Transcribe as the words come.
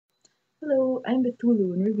Hello, I'm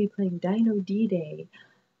Bethulu, and we'll be playing Dino D-Day.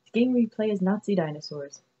 This game where you play as Nazi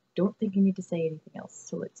dinosaurs. Don't think I need to say anything else,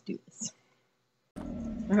 so let's do this.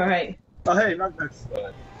 Alright. Oh hey, not next.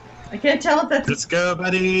 I can't tell if that's- Let's go,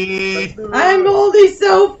 buddy! I'm moldy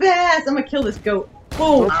so fast! I'm gonna kill this goat.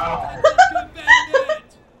 Boom!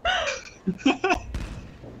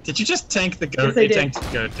 Did you just tank the goat? Yes, I you did. tanked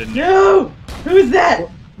the goat, didn't you? No! Who's that?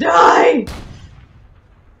 Die!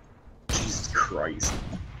 Jesus Christ.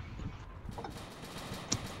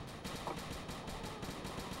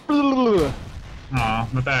 Aw,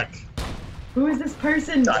 my back. Who is this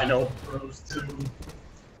person? Dino Bros 2.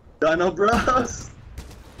 Dino Bros!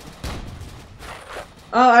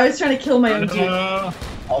 Oh, I was trying to kill my own team.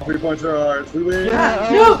 All 3 points are ours. We win! Ah,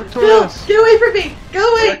 no! Phil! Get away from me!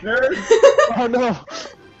 Go away! Oh no!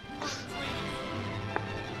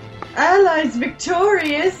 Allies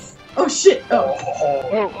victorious! Oh shit! Oh.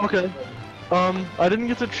 Oh, okay. I didn't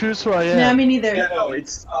get to choose who I am. Nah, me neither. Yeah, no,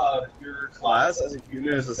 it's, your class as a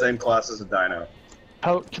unit is the same class as a dino.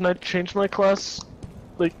 How can I change my class?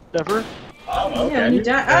 Like, ever? Oh, Yeah, when you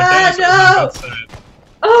die. Yeah, Ah, dinosaurs on no! both sides.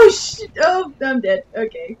 Oh shit! Oh, I'm dead.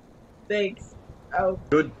 Okay. Thanks. Oh.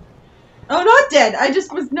 Good. Oh, not dead! I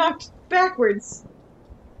just was knocked backwards.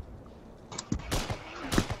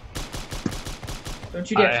 Don't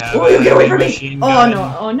you dare. Oh, you get away from me! machine Oh gun.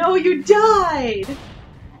 no, oh no, you died!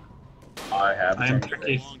 I have I'm something.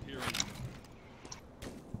 tricky.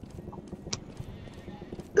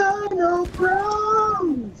 Dino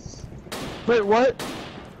Bros! Wait, what?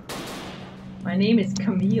 My name is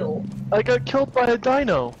Camille. I got killed by a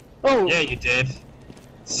dino. Oh, Yeah, you did.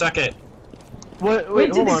 Suck it. wait,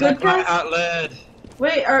 Wait, did hold the on. good My guys? outlet.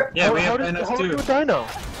 Wait, are. Yeah, we how have did, dinos how are you too. a dino?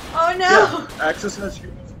 Oh no! Yeah, Axis has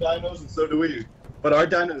humans and dinos, and so do we. But our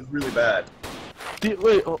dino is really bad.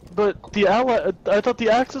 Wait, but the ally. I thought the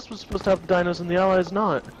Axis was supposed to have the dinos and the Allies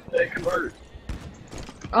not. They convert.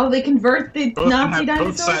 Oh, they convert the Both, Nazi both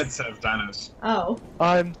dinosaurs? sides have dinos. Oh.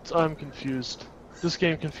 I'm confused. This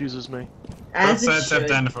game confuses me. As Both it sides have should.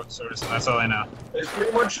 dinosaurs, and that's all I know. It's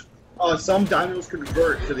pretty much, some dinos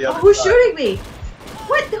convert to the Oh, other who's side. shooting me?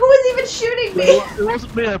 What? Who is even shooting me? It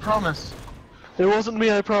wasn't me, I promise. It wasn't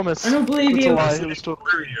me, I promise. I don't believe It's you. a lie. It was totally.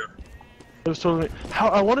 Where are you? It was totally. How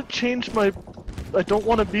I want to change my. I don't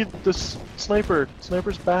want to be this sniper.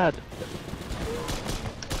 Sniper's bad.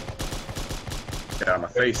 Get out of my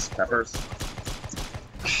face, peppers.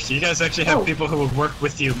 You guys actually have Oh. people who will work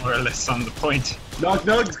with you more or less on the point. Knock,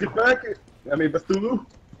 knock, get back! I mean, Bethulu?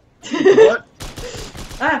 What?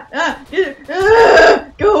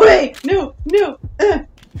 Go away! No, no!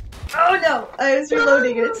 Oh no! I was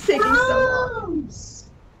reloading and it's taking so long.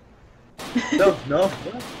 No, no.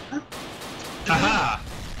 Haha!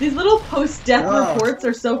 These little post-death Wow. reports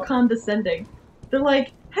are so condescending. They're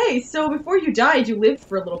like, hey, so before you died, you lived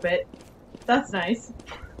for a little bit. That's nice.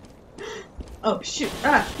 Oh, shoot.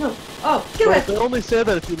 Ah, no. Oh, get Well, away! they only say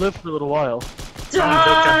that if you live for a little while. Someone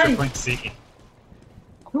built capture Die! point C.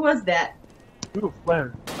 Who was that? Ooh,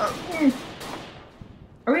 flare.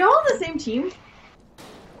 Are we all on the same team?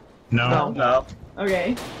 No. No.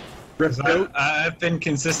 Okay. Rip goat. I've been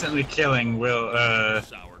consistently killing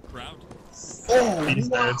Sauerkraut. Oh, these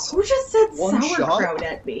nerds. Who just said One shot? sauerkraut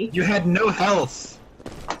at me? You had no health.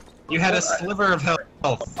 You had a sliver of health.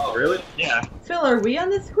 Oh, really? Yeah. Phil, are we on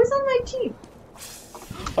this? Who's on my team?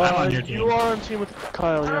 I'm on your team. You are on team with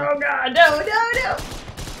Kyle, yeah. Oh god, no, no,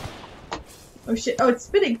 no! Oh shit, oh, it's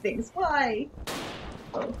spitting things. Why?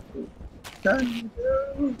 Oh.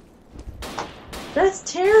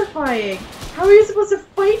 That's terrifying! How are you supposed to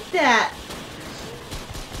fight that?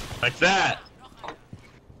 Like that.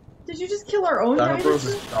 Did you just kill our own Dino Bros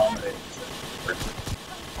dinosaur? is dominating.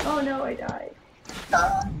 Oh no, I died.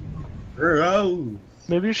 Gross.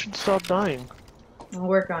 Maybe you should stop dying. I'll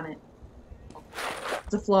work on it.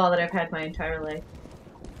 It's a flaw that I've had my entire life.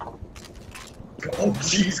 Oh,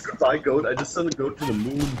 jeez, goodbye, goat. I just sent a goat to the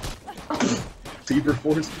moon. Zebra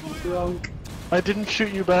force me drunk. I didn't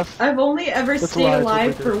shoot you, Beth. I've only ever That's stayed a lie,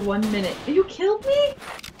 alive that's what for they 1 minute. You killed me? I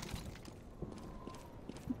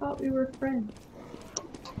thought we were friends.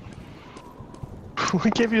 Who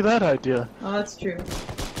gave you that idea? Oh, that's true.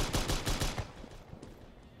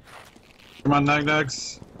 Come on, Nug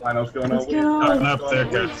Nugs. Dino's going Let's over. get on. Starting up there,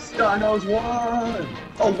 good. Dino's won!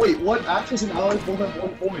 Oh, wait, what? Axis and Allies both have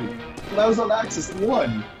 1 point. When I was on Axis, and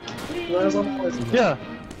won. When I was on Allies, and won. Yeah.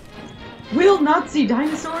 Will Nazi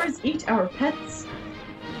dinosaurs eat our pets?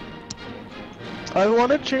 I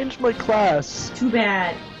want to change my class. Too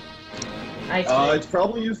bad. I It's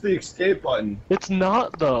probably use the escape button. It's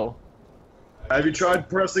not, though. Have you tried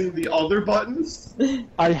pressing the other buttons?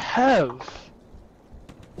 I have.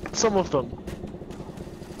 Some of them.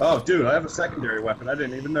 Oh, dude, I have a secondary weapon. I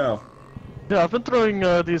didn't even know. Yeah, I've been throwing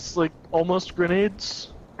these like almost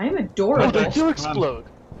grenades. I'm Oh, they adorable. do explode.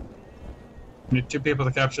 Need 2 people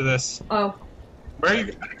to capture this. Oh. Where are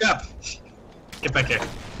you? Back up! Get back here.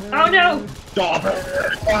 Oh no! Stop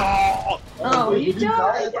it! Oh, wait, you didn't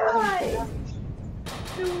died!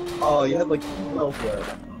 Oh, you had like 12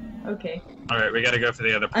 left. Okay. Alright, we gotta go for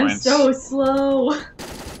the other I'm points. so slow.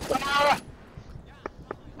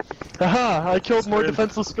 Haha, I killed more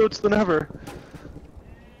defenseless goats than ever.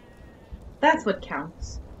 That's what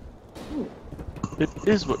counts. Ooh. It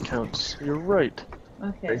is what counts. You're right.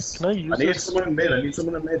 Okay. Can I use I need this? someone in mid. I need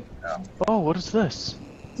someone in mid. Oh. Oh, what is this?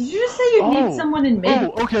 Did you just say you need someone in mid?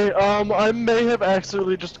 Oh, okay. I may have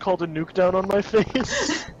accidentally just called a nuke down on my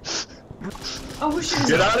face. Oh, who should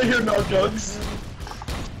Get out of here, no jugs!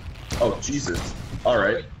 Oh, Jesus.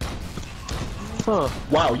 Alright. Huh.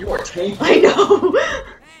 Wow, you are tanky. I know!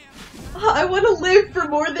 I want to live for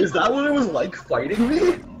more than... Is that what it was like fighting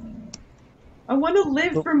me? I want to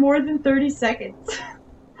live for more than 30 seconds.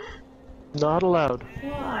 Not allowed.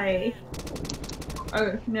 Why?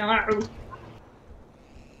 Oh, no.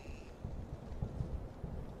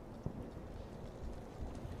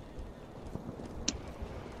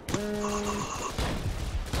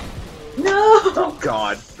 No! Oh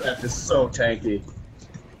god, that is so tanky.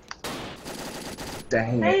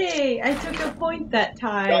 Dang it. Hey, I took a point that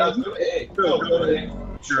time. Go A. Go A.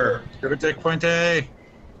 Sure. Go take point A.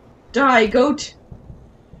 Die, goat!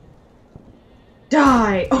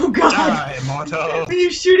 Die! Oh god! Die, mortal. When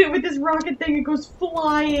you shoot it with this rocket thing, it goes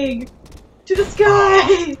flying to the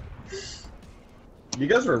sky! You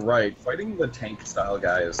guys were right. Fighting the tank style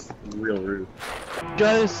guy is real rude.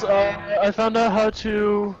 Guys, I found out how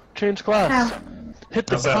to change class. How? Hit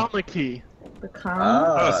the How's that? comma key. The com?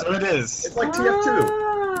 Oh, so it is. It's like TF2.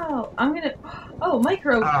 Oh, I'm gonna... Oh,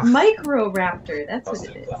 micro raptor. That's what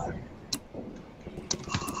it is.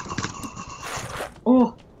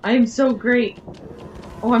 Oh, I am so great.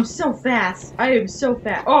 Oh, I'm so fast. I am so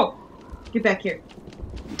fast. Oh! Get back here.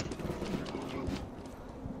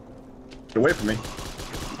 Get away from me.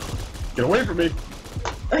 Get away from me.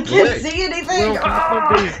 I can't Wait. see anything! Will,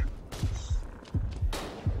 Ah!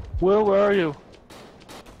 Will, where are you?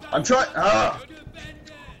 I'm trying. Ah!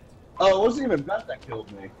 Oh, it wasn't even that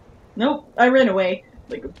killed me. Nope, I ran away.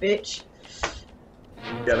 Like a bitch.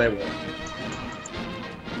 Yeah, they will.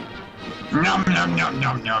 Nom nom nom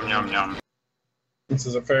nom nom nom nom. This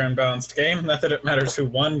is a fair and balanced game. Not that it matters who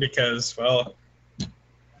won because, well,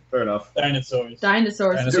 Fair enough. dinosaurs.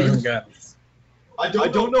 Dinosaurs. Dinosaurs and guns. I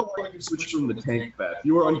don't know why you switched from the tank, Beth.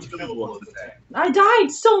 You were unkillable with the tank. I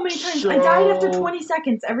died so many times. I died after So- 20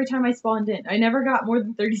 seconds every time I spawned in. I never got more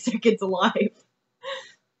than 30 seconds alive.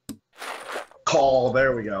 Call.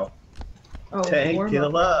 There we go. Oh, Tank warm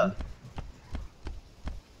killer. up.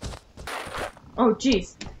 Oh,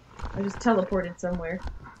 jeez. I just teleported somewhere.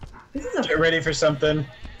 This is Get ready for something.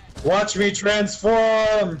 Watch me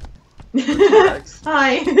transform! a...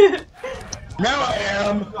 Hi. Now I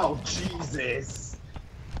am! Oh, Jesus.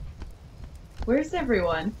 Where's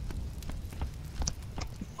everyone?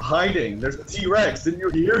 Hiding. There's a T-Rex. Didn't you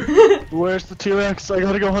hear? Where's the T-Rex? I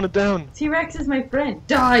gotta go hunt it down. T-Rex is my friend.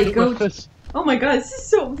 Die, With my goat. fist. Oh my god, this is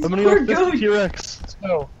so... This I'm gonna poor go fist goat. the T-Rex. Let's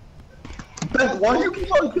go. Beth, why do you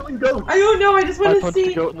keep on killing goats? I don't know, I just I want to punched see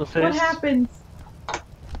the goat in the face. what happens.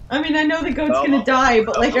 I mean, I know the goat's Oh. gonna die,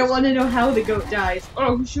 but like, I want to know how the goat dies.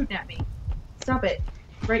 Oh, who's shooting at me? Stop it.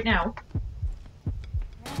 Right now.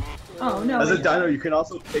 Oh, no. As a dino, you can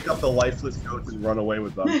also pick up the lifeless goats and run away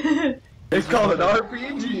with them. It's called an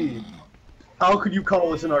RPG! How could you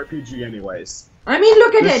call this an RPG anyways? I mean,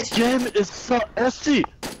 look at This it! game is so ST.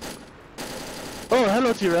 Oh,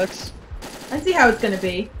 hello T-Rex. I see how it's gonna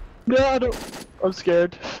be. Yeah, I don't. I'm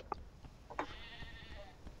scared.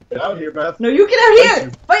 Get out here, Beth. No, you get out Thank here!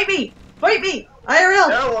 you. Fight me! Fight me! IRL!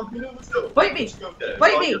 Yeah, well, let's go. Fight me! Let's go get it.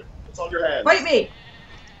 Fight It's me! on your- It's on your hands. Fight me!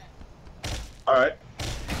 Alright.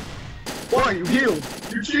 Why, you healed!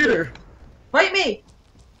 You cheater! Fight me!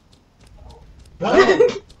 No.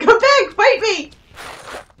 Come back! Fight me!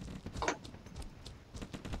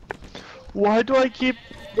 Why do I keep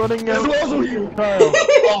running This out? was also healed! Kyle?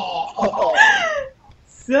 Oh,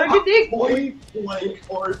 Suck a dick! point blank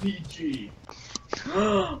RPG.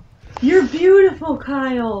 You're beautiful,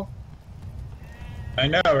 Kyle! I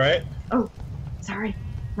know, right? Sorry,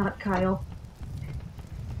 not Kyle.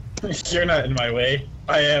 You're not in my way.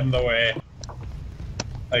 I am the way.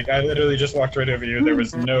 Like, I literally just walked right over you. There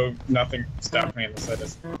was nothing stopped me in the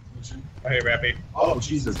slightest. Oh, hey, Rappy. Oh,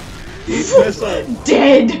 Jesus. Missile!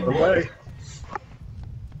 Dead! Away!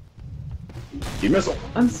 You missile!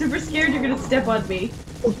 I'm super scared you're gonna step on me.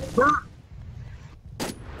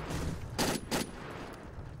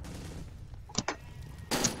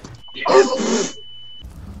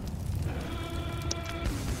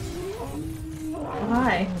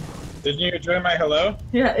 Hi. Didn't you enjoy my hello?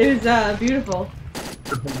 Yeah, it was beautiful.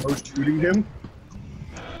 Hello, shooting him.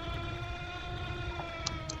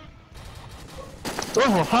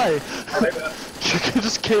 Oh, hi! Hi, Beth. You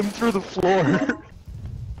just came through the floor.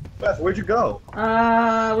 Beth, where'd you go?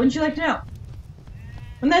 Wouldn't you like to know?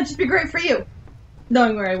 Wouldn't that just be great for you?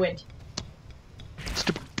 Knowing where I went.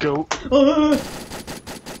 Stupid goat.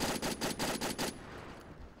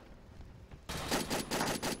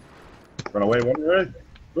 Run away, run away!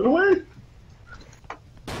 Run away!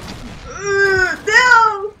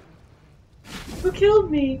 No! Who killed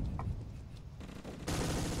me?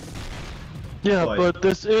 Yeah, Like- but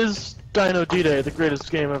this is Dino D-Day, the greatest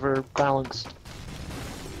game ever balanced.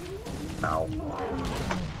 Ow.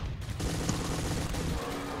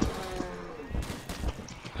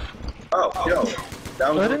 Oh, yo.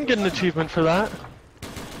 Down I didn't get an achievement for that.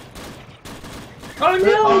 Oh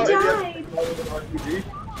no, I I died! RPG.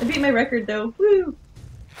 I beat my record though. Woo!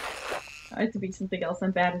 I have to beat something else.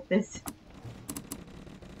 I'm bad at this.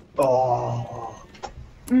 Oh.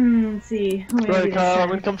 Let's see. Oh, maybe Right, this Kyle, I'm time.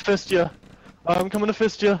 gonna come fist you. I'm coming to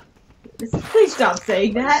fist you. Please stop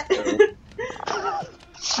saying that.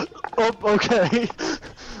 Oh, okay.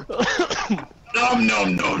 Nom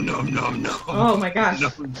nom nom nom nom nom. Oh my gosh. No,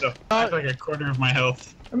 no. That's like a quarter of my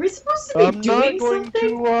health. Are we supposed to be I'm not doing going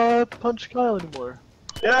something? to punch Kyle anymore.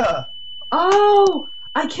 Yeah. Oh!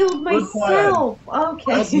 I killed Good plan. myself!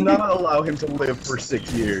 Let's Okay. not allow him to live for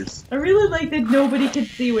 6 years. I really like that nobody can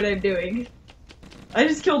see what I'm doing. I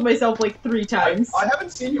just killed myself like 3 times. I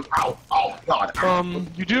haven't seen you. Ow. Oh, God.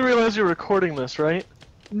 You do realize you're recording this, right?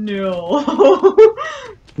 No.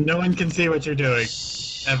 No one can see what you're doing.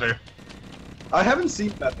 Ever. I haven't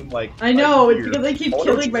seen that in like. I know, a it's year. because I keep Oh,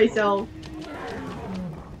 killing don't you- myself.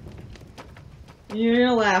 You're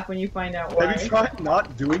gonna laugh when you find out why. Have you tried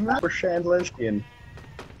not doing that for Shandleshkin?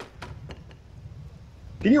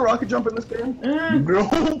 Can you rocket jump in this game?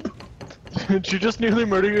 Nope. Did you just nearly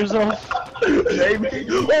murder yourself? Maybe.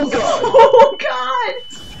 Oh God. Oh god!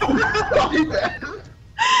 My bad.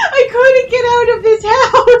 I couldn't get out of this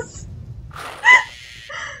house!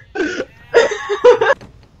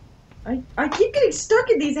 I keep getting stuck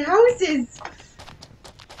in these houses!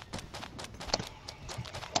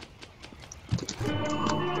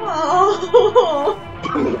 Oh!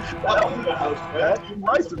 That's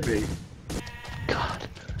nice of me. God.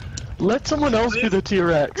 Let someone else be the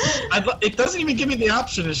T-Rex. It doesn't even give me the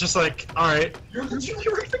option. It's just like, alright.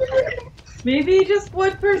 Maybe just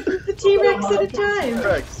one person's the T-Rex at a time.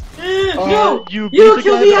 T-Rex. No! You beat You the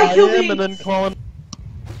kill guy me, that I kill am, me! and then call him.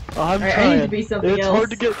 I'm Alright, I trying. need to be something it's else. hard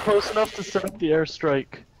to get close enough to set up the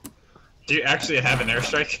airstrike. Do you actually have an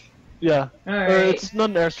airstrike? Yeah. Alright. It's not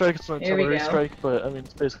an airstrike, it's an Here we artillery go. strike, but I mean,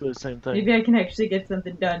 it's basically the same thing. Maybe I can actually get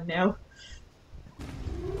something done now.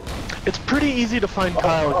 It's pretty easy to find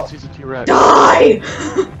Kyle because he's a T-Rex. Die!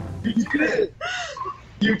 You did it.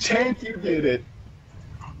 You tank. You did it.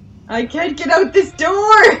 I can't get out this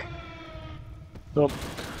door! Nope.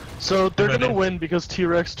 So they're Ready. gonna win because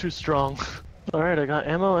T-Rex too strong. Alright, I got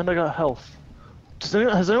ammo and I got health.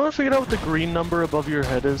 Has anyone figured out what the green number above your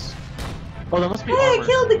head is? Oh, that must be Hey, I armor.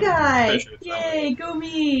 killed the guy! Pretty sure it's Yay, go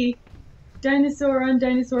me! Dinosaur on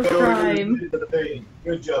Dinosaur Prime.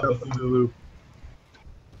 Good job, Lulu.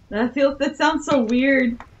 That sounds so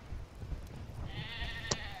weird.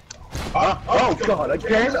 Oh God!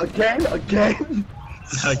 Again!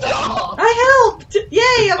 I helped!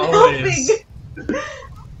 Yay, I'm Always. helping!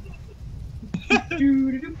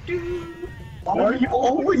 Doo-doo-doo-doo. Why are you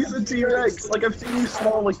always a T-Rex? Like I've seen you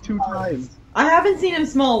small like 2 times. I haven't seen him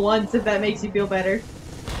small once, if that makes you feel better.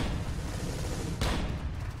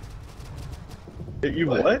 You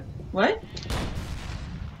what? What?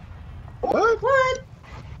 What? What?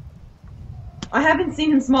 I haven't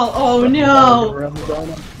seen him small. Oh no!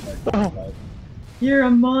 Oh, You're a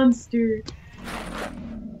monster.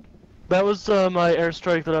 that was my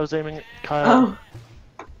airstrike that I was aiming at Kyle.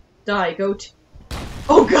 Oh. Die, goat.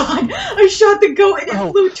 Oh god! I shot the goat and it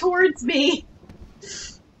Oh. flew towards me!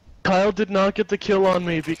 Kyle did not get the kill on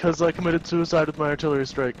me because I committed suicide with my artillery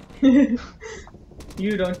strike. You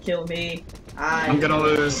don't kill me. I'm gonna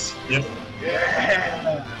lose. Yep.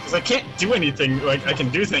 Yeah. Because I can't do anything. Like, I can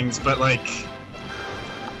do things, but like...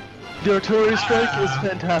 The artillery strike is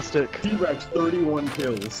fantastic. T-Rex 31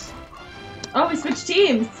 kills. Oh, we switched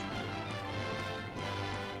teams!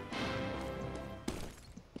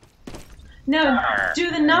 Now, do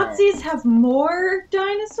the Nazis have more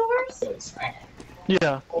dinosaurs?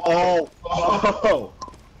 Yeah. Oh.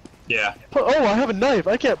 Yeah. Oh, I have a knife.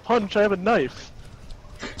 I can't punch. I have a knife.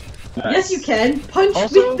 Yes, you can. Punch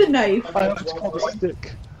Also, with the knife. I have what's called a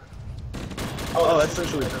stick. Oh, that's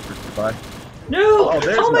essentially different. Goodbye. No! Oh,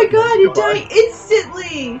 there's Oh my nothing. god, he Goodbye. died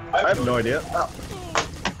instantly! I have no idea. Oh,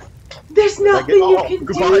 There's nothing you oh, can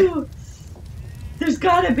goodbye. do! There's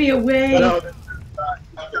gotta be a way! no,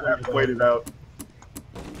 I'm gonna have to wait it out.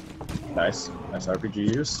 Nice. Nice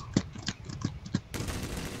RPG use.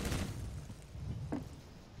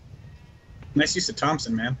 Nice use of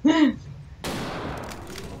Thompson, man.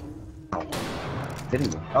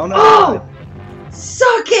 Oh no! Oh!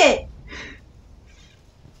 Suck it!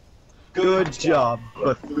 Good job,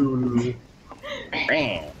 Bethune.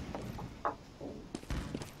 I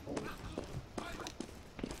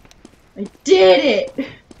did it!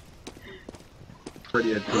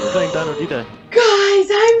 Pretty Playing Dino D-Day. Guys,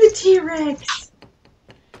 I'm the T-Rex!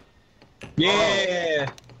 Yeah!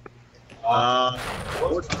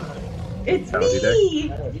 It's Howdy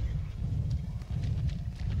me!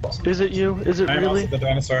 Is it you? Is it I'm really? also the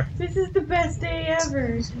dinosaur. This is the best day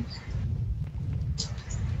ever.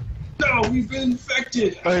 No, we've been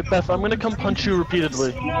infected! Alright, Beth, I'm gonna come punch you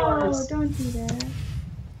repeatedly. No, don't do that.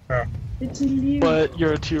 Oh. It's you. But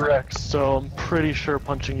you're a T-Rex, so I'm pretty sure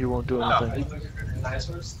punching you won't do anything.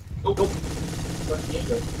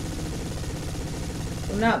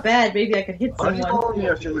 I'm not bad, maybe I could hit Why do you call someone. me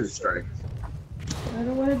artillery strike? I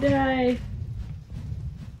don't wanna die.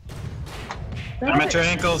 I'm at your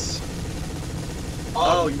ankles.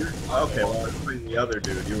 Oh, you're okay. Well, I was playing the other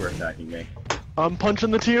dude. You were attacking me. I'm punching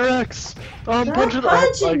the T-Rex! I'm Stop punching-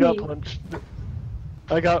 punching I got me. punched.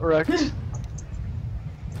 I got wrecked.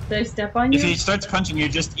 Did I step on If you? he starts punching you,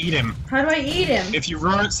 just eat him. How do I eat him? If you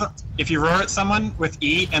roar at someone with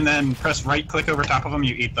E and then press right click over top of them,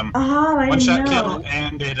 you eat them. Oh, I One didn't shot know. kill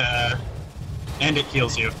and it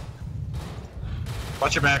heals you.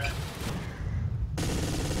 Watch your back.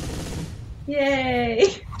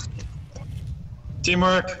 Yay!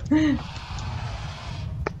 Teamwork.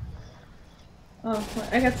 Oh,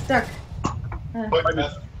 I got stuck. Fight me.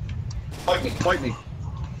 Fight me. Fight me.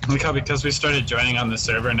 Look how because we started joining on the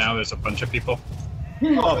server, now there's a bunch of people.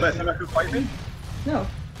 Oh, Beth, you're not gonna fight me? No.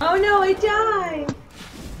 Oh no, I died!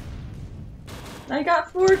 I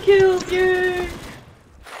got 4 kills, yay!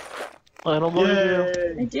 I don't believe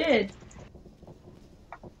you. I did.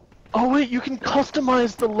 Oh wait, you can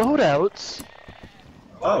customize the loadouts.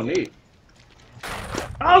 Oh, neat.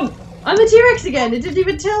 Oh! I'm the T-Rex again, it didn't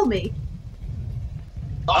even tell me.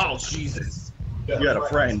 Oh, Jesus. You got a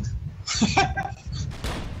friend.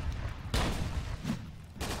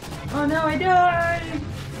 Oh no, I died!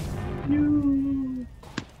 No.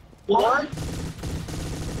 What?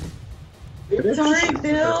 Sorry,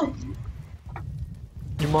 Bill.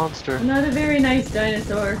 You monster. I'm not a very nice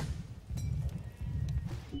dinosaur.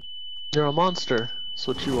 You're a monster. That's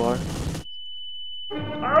what you are.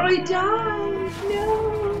 Oh, I died!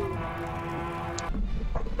 No!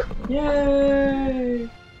 Yay!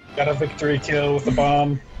 Got a victory kill with the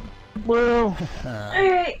bomb. Well,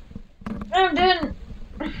 Alright, I'm done.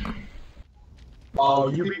 Oh,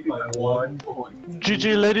 you beat me by 1 point. GG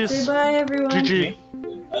Say ladies. bye, everyone. GG.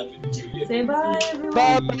 Say bye, everyone.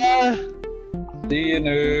 Bye bye. See you,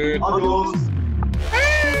 nerd. Adios.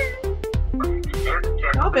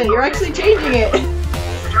 Stop it, you're actually changing it.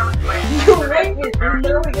 You're right, you're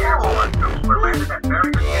literally off.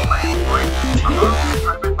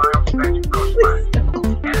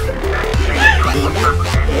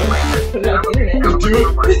 Put it on the internet.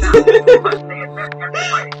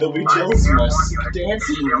 They'll be jealous of us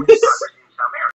dancing.